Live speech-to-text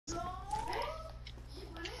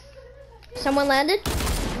Someone landed?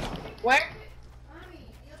 Where?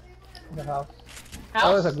 The house. House?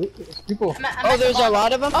 Oh, there's a group of people. I'm Oh, at the there's a bottom.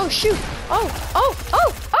 lot of them? Oh shoot! Oh!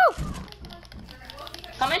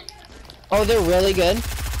 Coming? Oh, they're really good.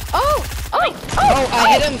 Oh! Oh,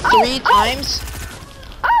 I hit him 3 times.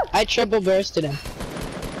 Oh! I triple bursted him.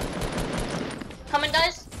 Coming,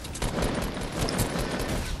 guys?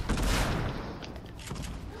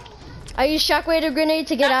 I used shockwave grenade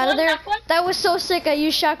to get Knock out of one, there. knock one. That was so sick. I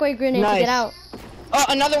used shockwave grenade to Nice. get out. Oh,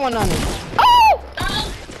 another one on me. Oh!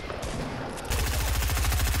 Oh!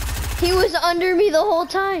 He was under me the whole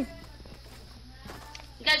time.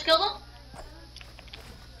 You guys killed him?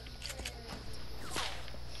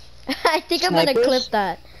 I think I'm gonna Snipers? clip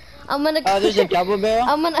that. I'm gonna. Oh, there's a double barrel.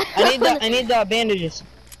 I'm gonna. I need the bandages.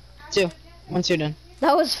 2. Once you're done.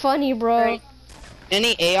 That was funny, bro. Alright.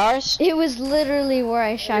 Any ARs? It was literally where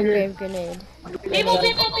I shockwave grenade. People!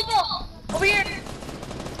 Over here!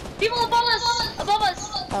 People above us! Above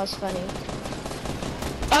us! That was funny.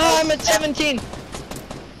 Oh, I'm at 17.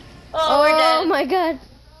 Oh, we're Oh dead. my god.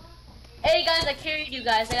 Hey guys, I carried you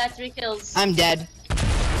guys. I got 3 kills. I'm dead.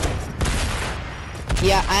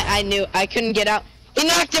 Yeah, I knew. I couldn't get out. He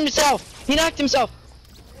knocked himself.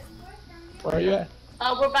 Where are you at?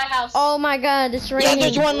 We're by house. Oh my god, it's Yeah, raining.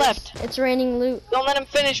 there's one left. It's raining loot. Don't let him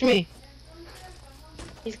finish me.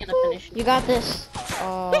 He's gonna finish. You got this.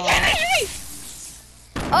 Oh.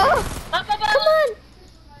 Oh! Up, Come on!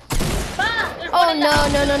 Ah, there's Oh one in the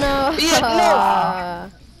house. no. Yeah,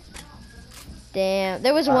 no. Damn.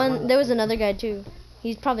 There was another guy too.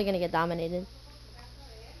 He's probably gonna get dominated.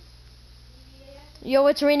 Yo,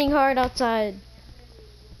 it's raining hard outside.